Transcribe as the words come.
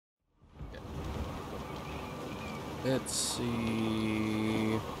Let's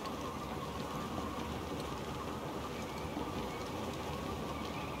see.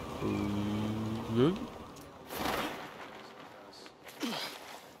 Ooh.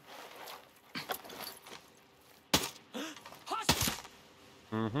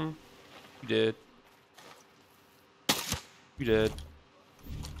 Mm-hmm. You did. You did.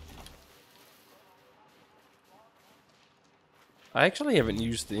 I actually haven't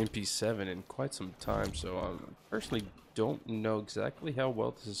used the MP7 in quite some time, so I personally don't know exactly how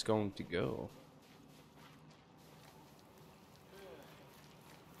well this is going to go.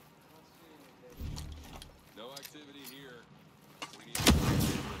 No activity here. We need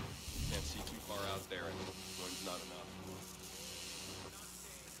can't see too far out there, and one's not enough.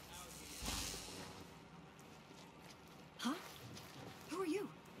 Huh? Who are you?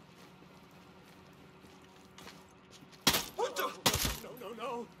 What the?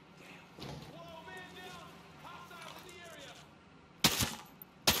 No.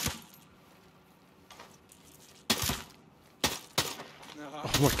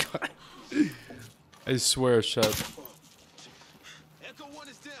 Oh my god. I swear, shut. Echo 1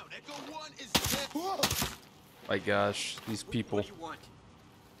 is down. Echo 1 is dead. My gosh, these people. What do you want?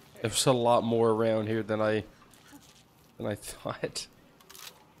 There's a lot more around here than I thought. I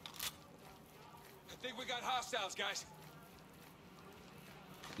think we got hostiles, guys.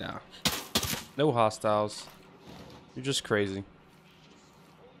 Nah. No hostiles. You're just crazy.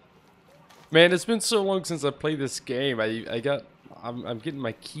 Man, it's been so long since I played this game. I'm getting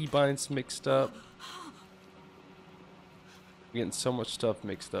my keybinds mixed up. I'm getting so much stuff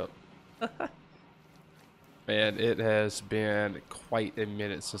mixed up. Man, it has been quite a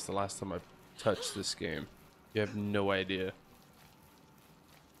minute since the last time I touched this game. You have no idea.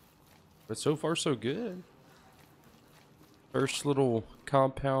 But so far, so good. First little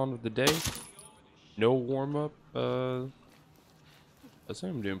compound of the day. No warm-up. I think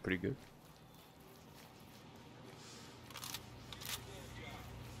I'm doing pretty good.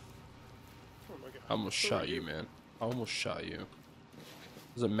 I almost shot you, man. I almost shot you.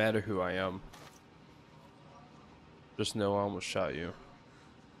 Doesn't matter who I am. Just know I almost shot you.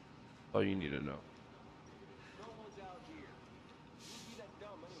 All you need to know.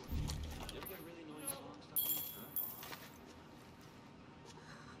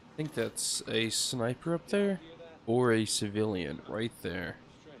 I think that's a sniper up there, or a civilian right there.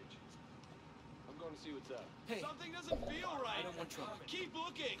 I'm going to see what's up. Hey. Something doesn't feel right. I don't want trouble. Keep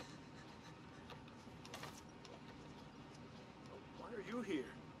looking. Why are you here?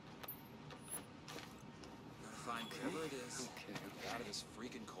 Fine, whatever it is. Okay, I'm out of this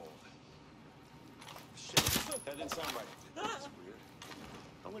freaking cold. Shit, that didn't sound right. That's weird.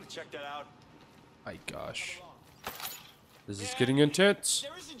 I'm gonna check that out. My gosh. This is getting intense.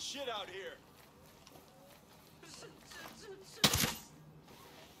 There isn't shit out here.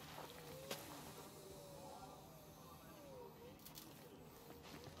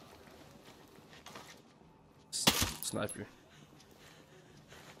 Sniper.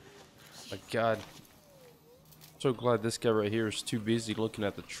 My god. So glad this guy right here is too busy looking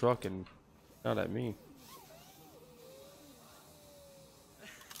at the truck and not at me.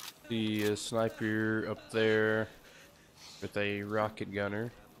 The sniper up there with a rocket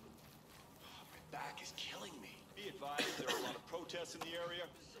gunner. My back is killing me. Be advised, there are a lot of protests in the area.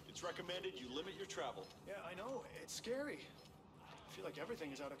 It's recommended you limit your travel. Yeah, I know. It's scary. I feel like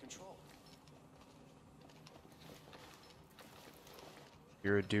everything is out of control.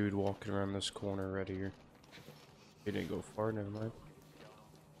 You're a dude walking around this corner right here. He didn't go far, never mind.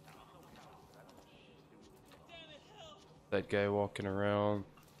 That guy walking around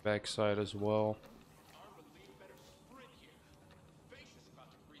backside as well.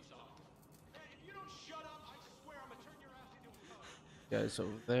 Guys over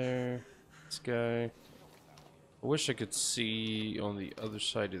there. This guy. I wish I could see on the other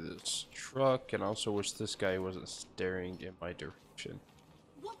side of this truck, and I also wish this guy wasn't staring in my direction.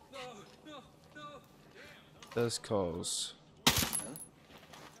 What? Does cause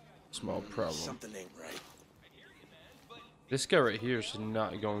small problem. Something ain't right. This guy right here is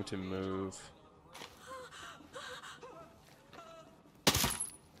not going to move.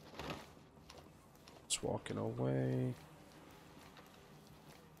 It's walking away.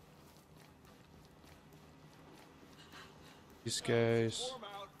 These guys.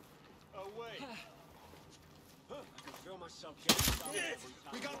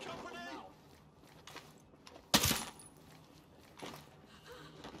 We got company.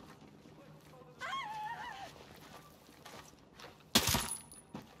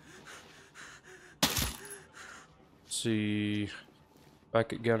 See,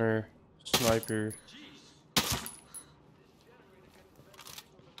 back at gunner, sniper.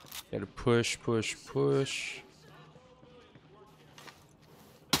 Gotta push, push, push.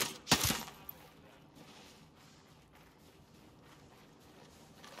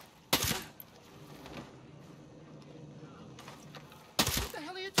 What the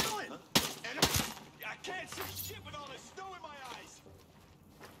hell are you doing? Huh? Enemy? I can't see shit with all this snow in my eyes.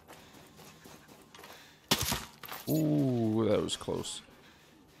 Ooh, that was close.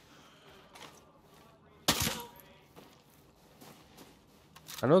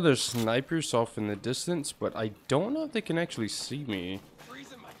 I know there's snipers off in the distance, but I don't know if they can actually see me.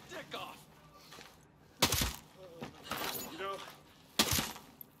 Freezing my dick off. You know,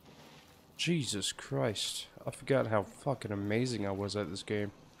 Jesus Christ. I forgot how fucking amazing I was at this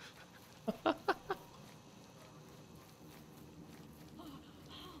game.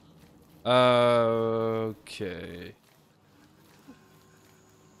 Okay.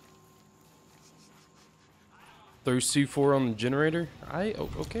 Throw C4 on the generator?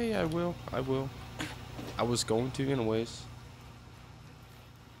 Okay, I will. I was going to anyways.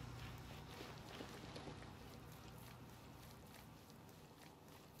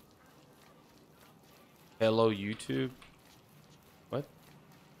 Hello, YouTube. What?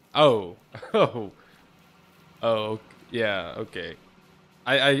 Oh. Oh, yeah, okay.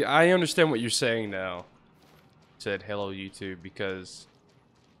 I understand what you're saying now. Said hello, YouTube, because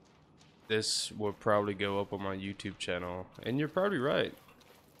this will probably go up on my YouTube channel, and you're probably right.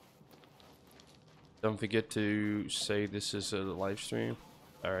 Don't forget to say this is a live stream.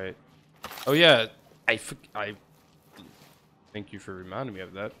 All right. Oh yeah, I thank you for reminding me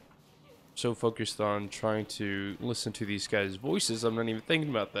of that. So focused on trying to listen to these guys' voices, I'm not even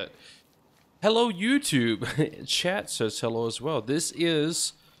thinking about that. Hello, YouTube. Chat says hello as well. This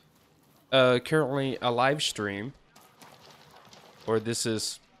is currently a live stream, or this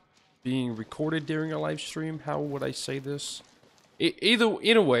is being recorded during a live stream. How would I say this?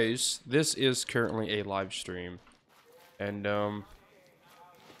 Anyways, this is currently a live stream, and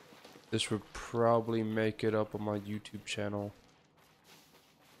this would probably make it up on my YouTube channel.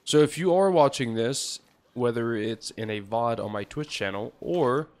 So if you are watching this, whether it's in a VOD on my Twitch channel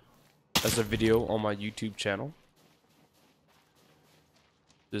or as a video on my YouTube channel,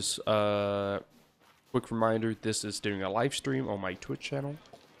 this quick reminder: this is doing a live stream on my Twitch channel.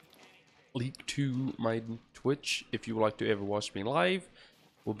 Link to my Twitch if you would like to ever watch me live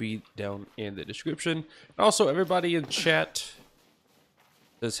will be down in the description. And also, everybody in chat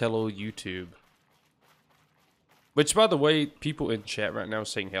says hello, YouTube. Which, by the way, people in chat right now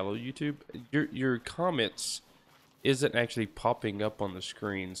saying hello, YouTube, your comments isn't actually popping up on the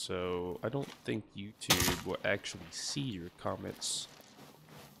screen, so I don't think YouTube will actually see your comments.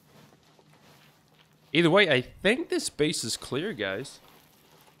 Either way, I think this base is clear, guys.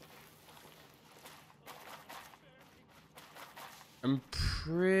 I'm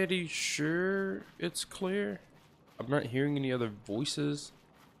pretty sure it's clear. I'm not hearing any other voices.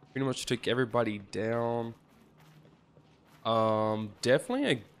 Pretty much took everybody down.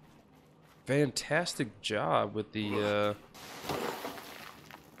 Definitely a fantastic job with the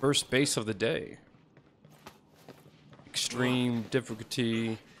first base of the day. Extreme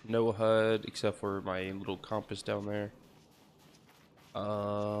difficulty, no HUD except for my little compass down there.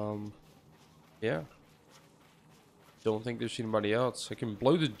 Yeah. Don't think there's anybody else. I can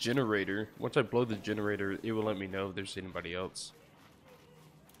blow the generator. Once I blow the generator, it will let me know if there's anybody else.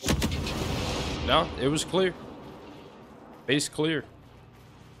 No, it was clear. Base clear.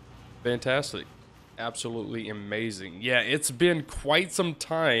 Fantastic. Absolutely amazing. Yeah, it's been quite some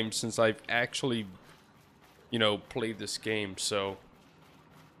time since I've actually, you know, played this game, so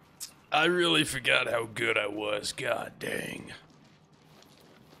I really forgot how good I was. God dang.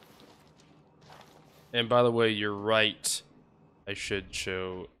 And by the way, you're right. I should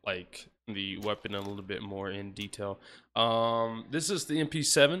show like the weapon a little bit more in detail. This is the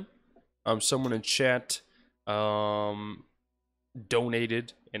MP7. Someone in chat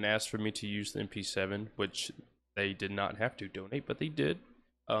donated and asked for me to use the MP7, which they did not have to donate, but they did.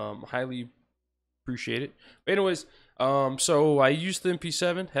 Highly appreciate it. But anyways, so I used the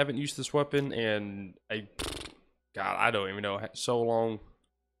MP7. Haven't used this weapon, and I don't even know, so long.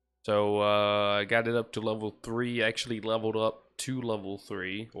 So I got it up to level 3. Actually leveled up to level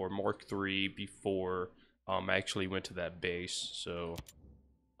 3 or Mark 3 before I actually went to that base. So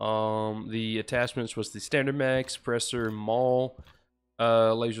the attachments was the standard mag, suppressor, maul,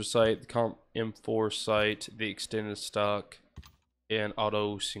 laser sight, the comp M4 sight, the extended stock, and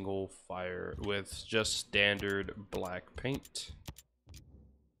auto single fire with just standard black paint.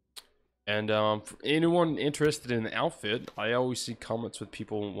 And for anyone interested in the outfit, I always see comments with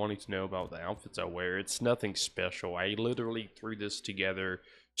people wanting to know about the outfits I wear. It's nothing special. I literally threw this together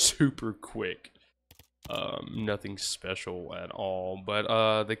super quick. Nothing special at all.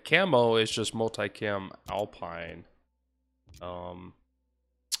 But the camo is just multicam alpine. And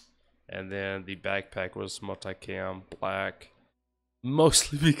then the backpack was multicam black.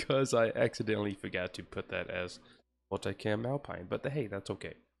 Mostly because I accidentally forgot to put that as multicam alpine. But hey, that's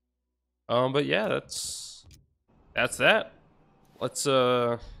okay. But yeah, that's that. Let's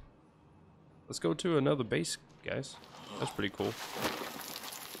go to another base, guys. That's pretty cool.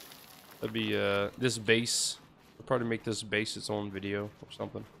 That'd be this base. We'll probably make this base its own video or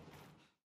something.